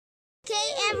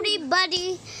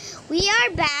everybody, we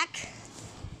are back.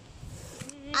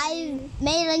 I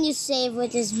made a new save,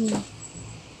 which is me.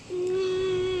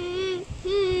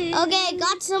 Okay,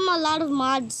 got a lot of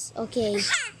mods. Okay.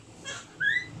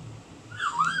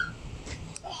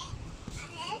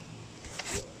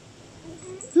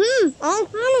 I'm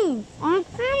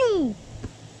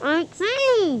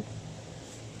funny.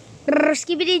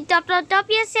 Skibidi dop dop dop.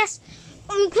 Yes.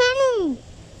 I'm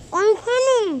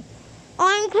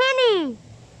funny.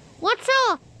 What's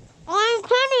up? I'm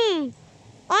funny.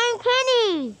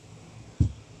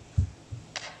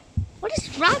 What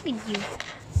is wrong with you?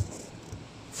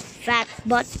 Fat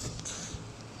butt.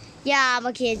 Yeah, I'm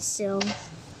a kid still.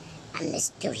 I'm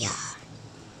Mr. Young.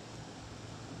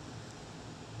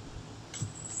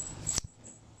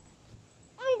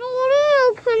 I'm the real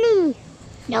Kenny.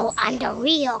 No, I'm the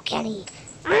real Kenny.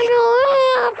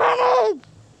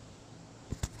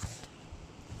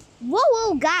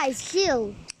 Whoa, guys,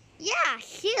 chill. Yeah,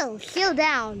 chill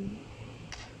down.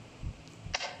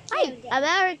 Hi, I'm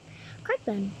Eric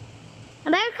Kirkman.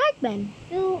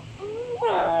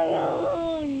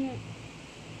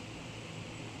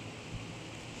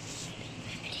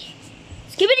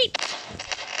 Skibbity.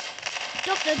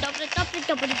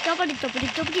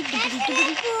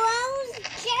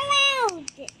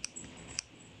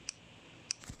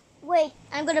 Wait,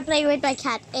 I'm gonna play with my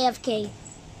cat, AFK.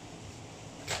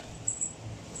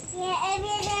 Yeah, if you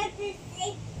have to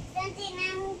say something,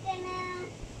 I'm gonna.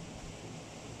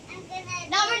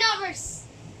 Numbers.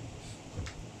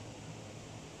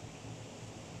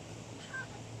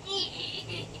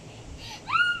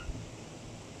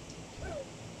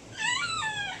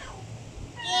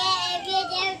 Yeah, if you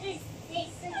have to say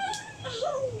something.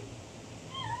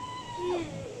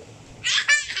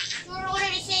 You're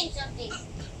already saying something.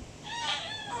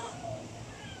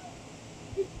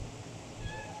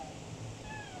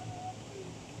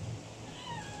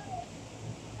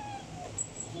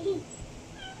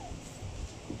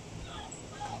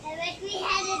 I wish we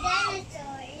had a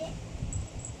dinosaur.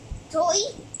 Toy?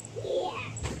 Yeah.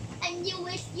 And you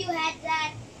wish you had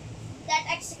that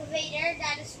excavator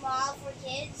that is small for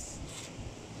kids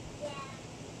Yeah.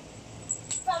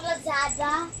 from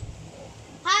Lazada?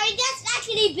 Harry, that's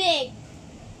actually big.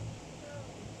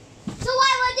 So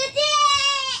why would you do it?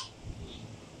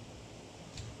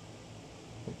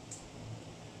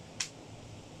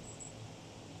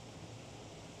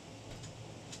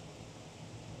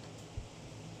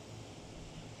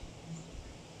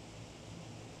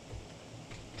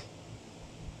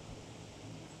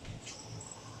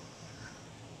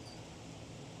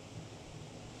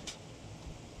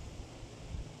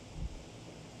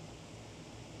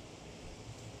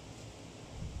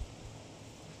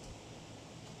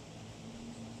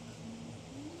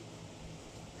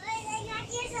 Look, I got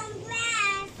you some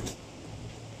grass.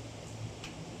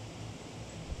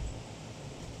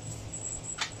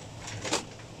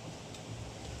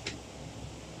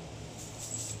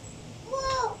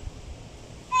 Whoa!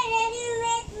 I didn't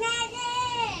make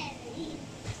magic.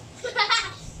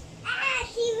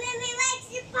 She really likes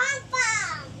your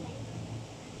pom-pom.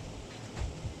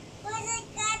 But I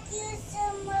got you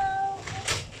some more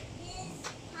this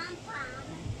pom-pom.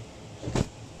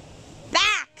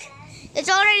 Back! It's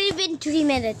already been 3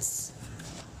 minutes.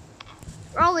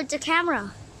 Oh, it's a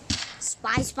camera.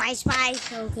 Spy.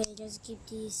 Okay, just keep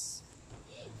these.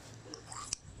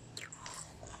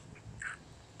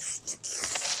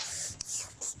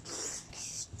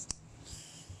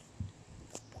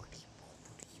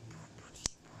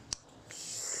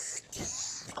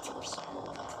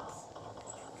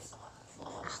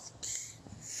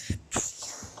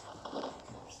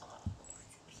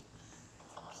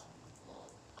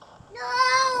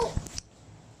 No!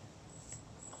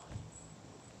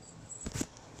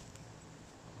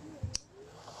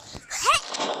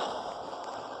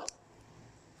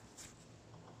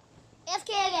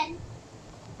 AFK again.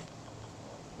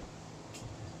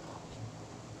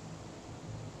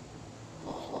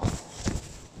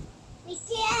 We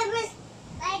can't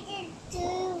like it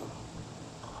too.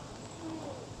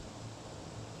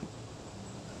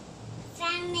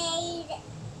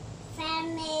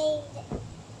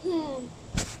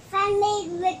 Fan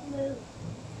made with glue.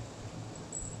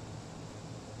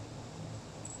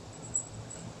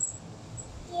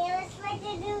 Yeah, let's try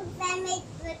to do fan made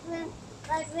with glue,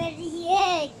 but with the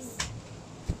eggs.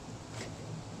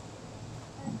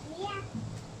 Yeah.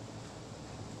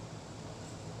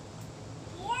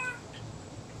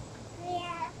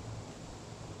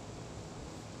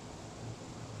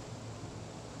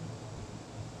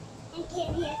 And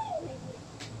give you.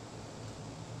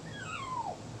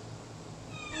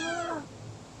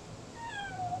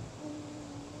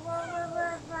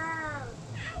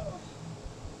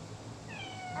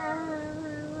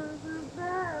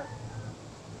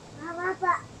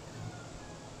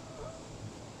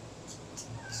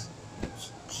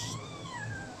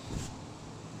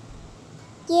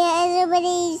 Yeah, it's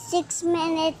already 6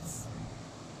 minutes.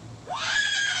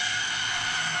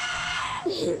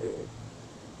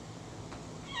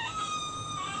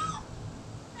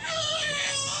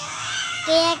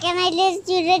 Yeah, can I just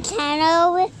do the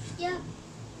channel? Yeah.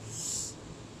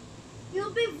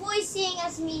 You'll be voicing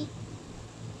as me.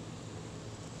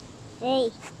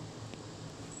 Hey.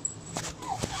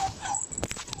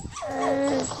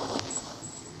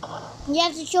 You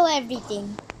have to show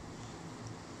everything.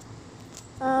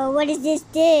 What is this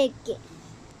thing?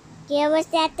 Yeah, was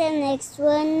that the next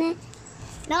one?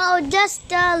 No,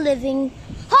 just living.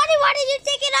 Honey, why did you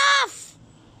take it off?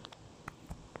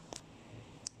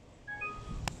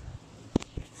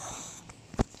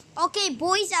 Okay,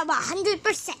 boys, I'm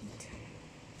 100%.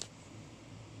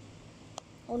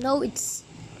 Oh no, it's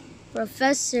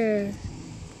Professor.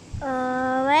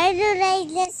 Why do they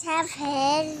just have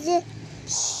heads?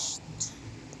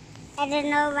 I don't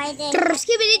know why they.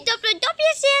 Skibidi dop dop,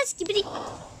 yes, yes, skibidi.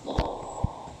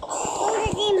 Who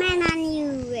did he man on you?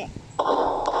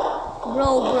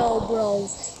 Bro.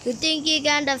 You think you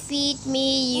can defeat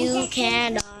me? You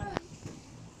cannot.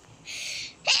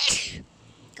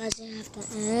 Cause I have the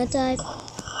anti.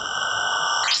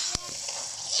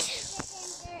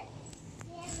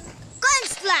 Gun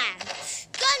slam!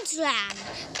 Gun slam!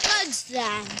 Gun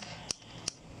slam!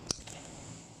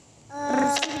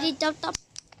 Skibidi dop dop.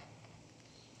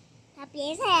 Tap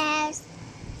his ass.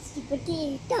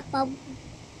 Skipity top.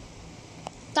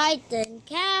 Titan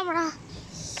camera.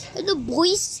 Hello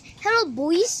boys. Hello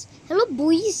boys. Hello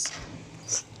boys.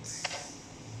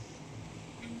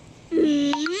 I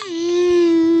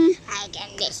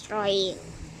can destroy you.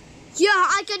 Yeah,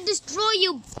 I can destroy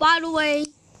you, by the way.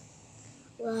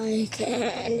 I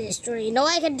can destroy you. No,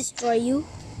 I can destroy you.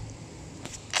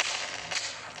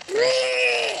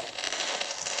 Yeah,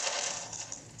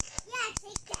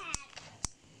 take that.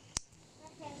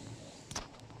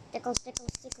 Okay.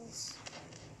 Tickles.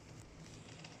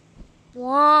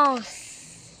 Wow. And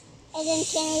then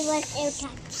Kenny was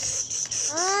attacked.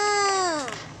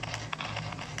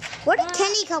 Where did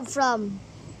Kenny come from?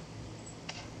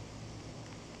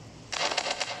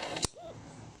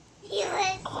 He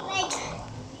was like.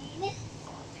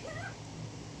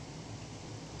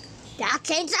 That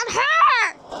can't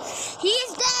hurt!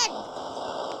 He's dead!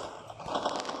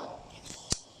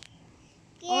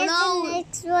 Oh no,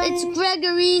 Next one. it's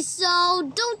Gregory, so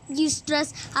don't you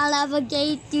stress. I'll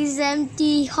navigate these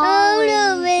empty Oh hallways.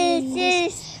 no, it's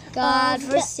this.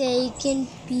 God-forsaken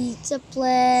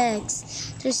pizzaplex.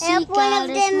 To seek one out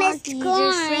of his them is monkeys,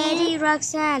 gone. Freddy,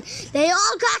 Roxanne. They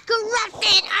all got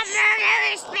corrupted under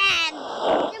their span.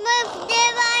 Some of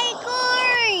them are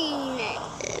corn.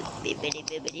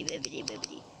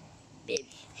 Bibbidi.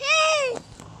 Hey.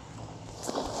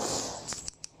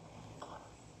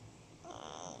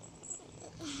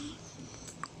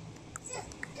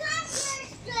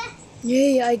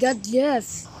 Yay, I got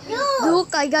Jeff. No.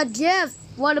 Look, I got Jeff.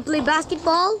 Wanna play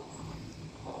basketball?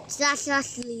 Slash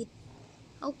athlete.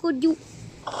 How could you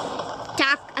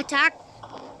attack?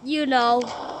 You know,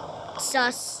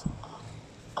 sus.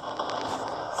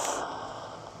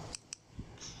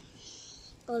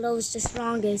 Although it's the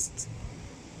strongest.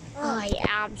 I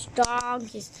am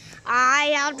strongest.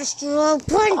 I am the strong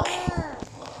punch.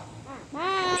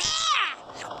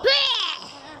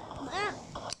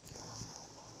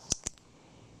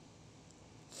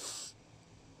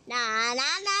 Nah.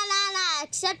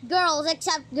 Except girls.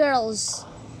 Except girls.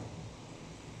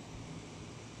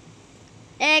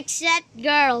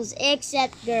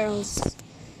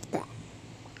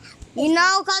 You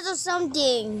know, cause of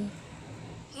something.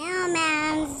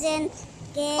 Humans and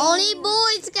Only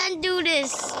boys can do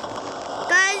this.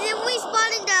 Cause if we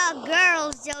spawn in the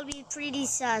girls, they'll be pretty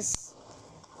sus.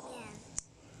 Yeah.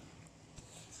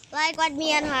 Like what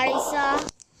me and Harry saw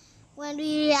when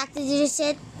we reacted to this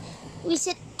shit. We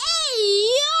said, "Hey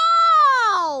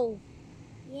yo!"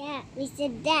 Yeah, we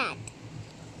said that.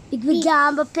 Big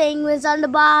pajama penguins on the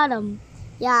bottom.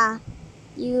 Yeah,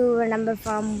 you remember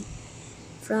from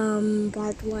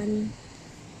part 1.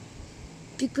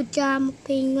 Big pajama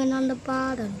penguin on the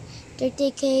bottom. They're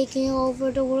taking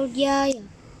over the world. Yeah.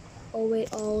 Oh wait,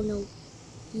 oh no.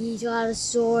 He's got a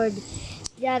sword.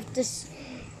 Jeff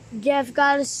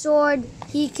got a sword.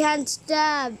 He can't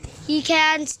stab. Yeah, this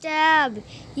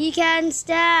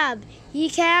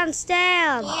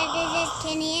is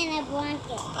Kenny in a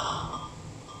blanket.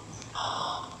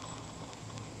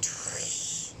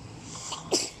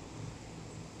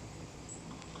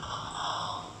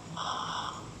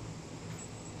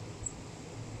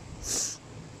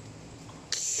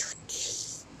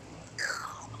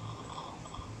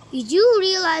 Did you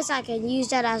realize I can use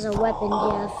that as a weapon,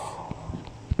 Jeff?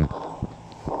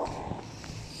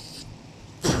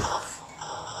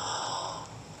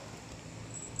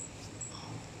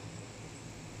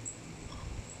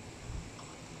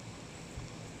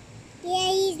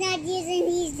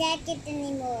 it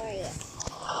anymore.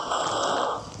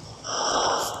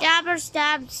 Stabber,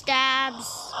 stabs.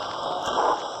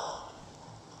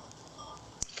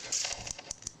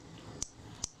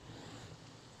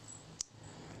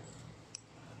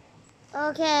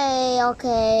 Okay.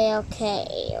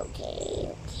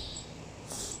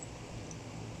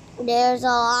 There's a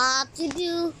lot to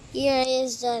do. Here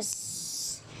is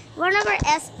this. Remember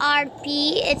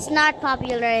SRP? It's not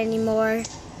popular anymore.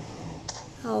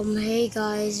 Hey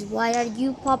guys, why are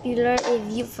you popular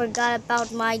if you forgot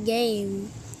about my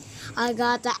game? I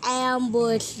got the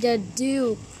ambush, the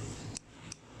dupe,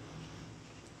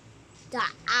 the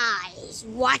eyes.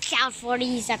 Watch out for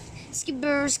these.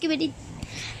 Skibber,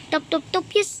 top,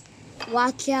 yes.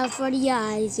 Watch out for the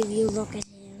eyes if you look at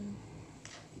him.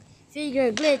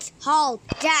 Figure, glitch, halt,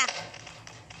 jack,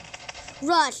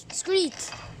 rush, screech,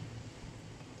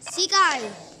 seek eye,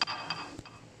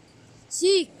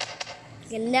 seek. You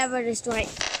can never destroy it.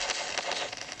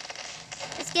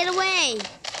 Let's get away.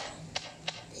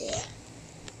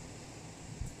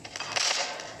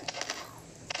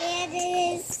 It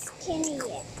is Kenny.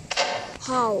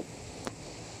 How?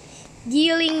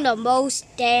 Dealing the most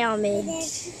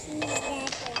damage.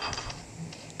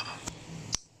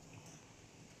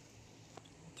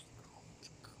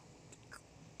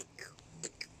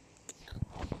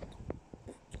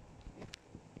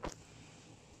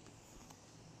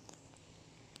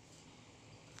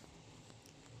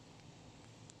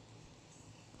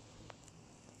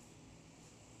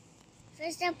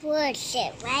 First I push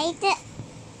it, right?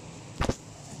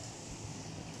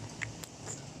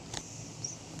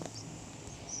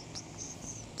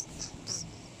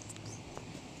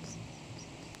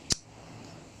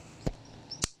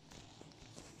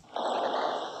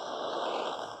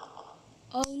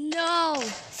 Oh no!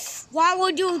 Why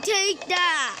would you take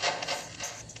that?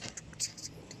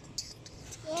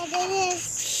 Yeah, it is.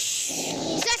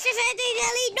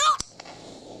 No!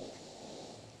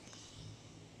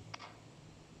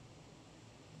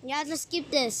 You have to skip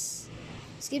this.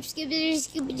 Skippity.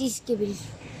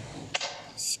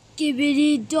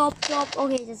 Skibbity top.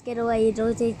 Okay, just get away.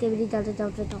 Don't say skibbity top.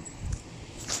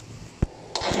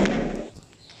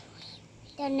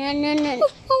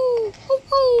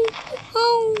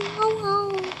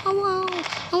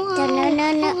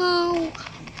 No.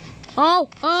 Oh!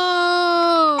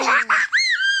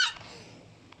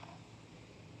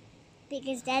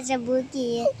 Because that's a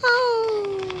boogie.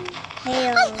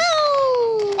 Hey,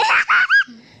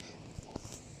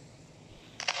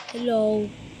 Hello.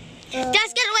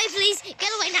 Just get away, please.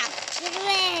 Get away now. Get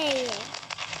away.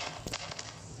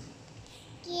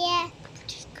 Yeah.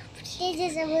 This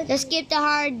is a boogie. Just skip the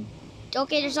hard.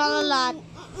 Okay, there's all a lot.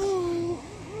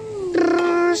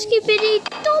 Skippity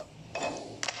top.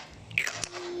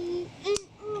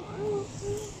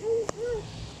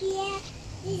 Yeah,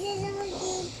 this is a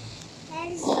boogie. That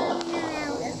is fun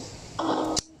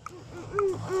now.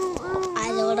 I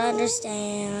don't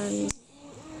understand.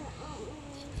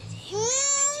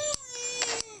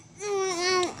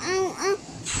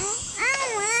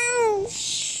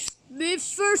 Me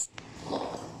first.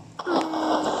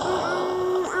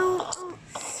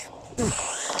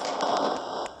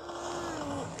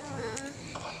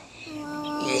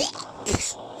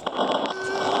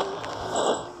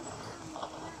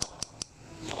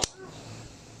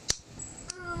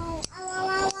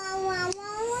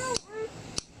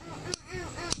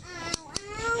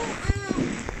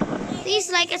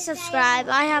 Please like and subscribe.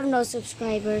 I have no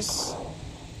subscribers.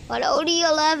 But only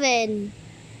 11.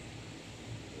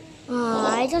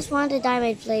 I just want the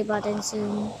diamond play button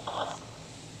soon.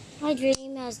 My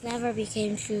dream has never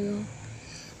became true.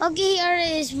 Okay, here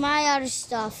is my other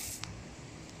stuff.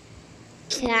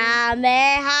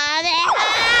 Kamehameha!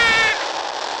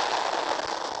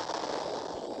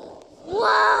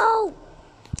 Whoa!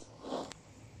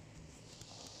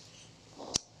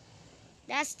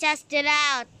 Let's test it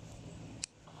out.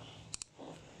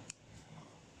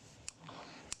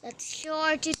 Let's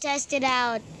sure to test it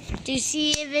out to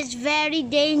see if it's very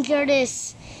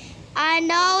dangerous. I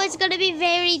know it's gonna be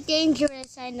very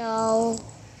dangerous, I know.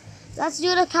 Let's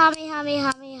do the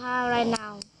Kamehameha right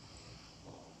now.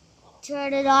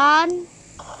 Turn it on.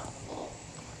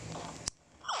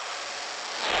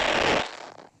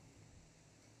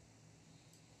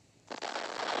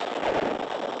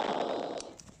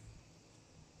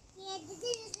 Yeah, this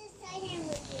is the side hand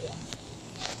with you.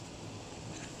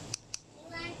 You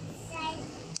want the side?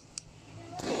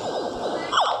 You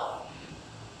want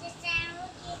the side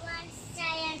with you want the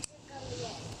side hand to come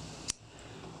here.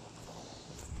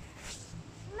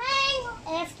 Mango.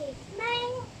 AFK.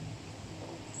 Mango.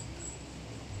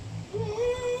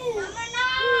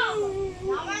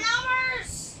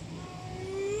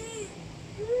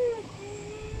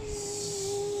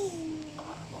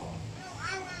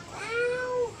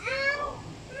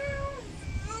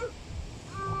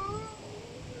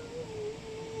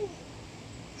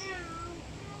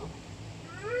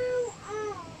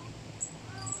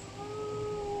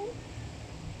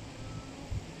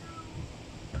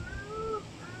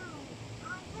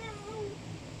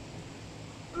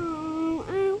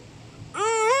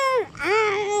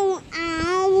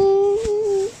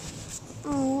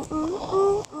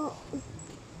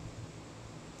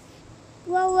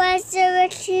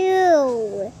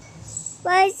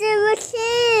 I said a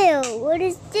tail. What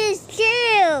is this?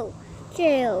 Tail.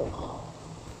 Tail.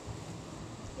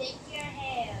 Take your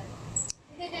hair.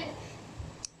 Okay,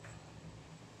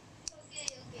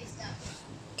 stop.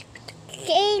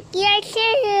 Take your Take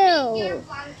your tail.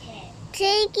 blanket.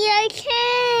 Take your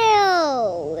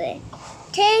tail.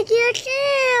 Take your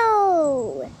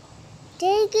tail.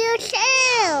 Take your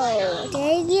tail.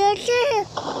 Take your tail.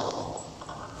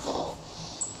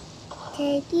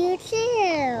 Take your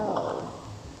tail.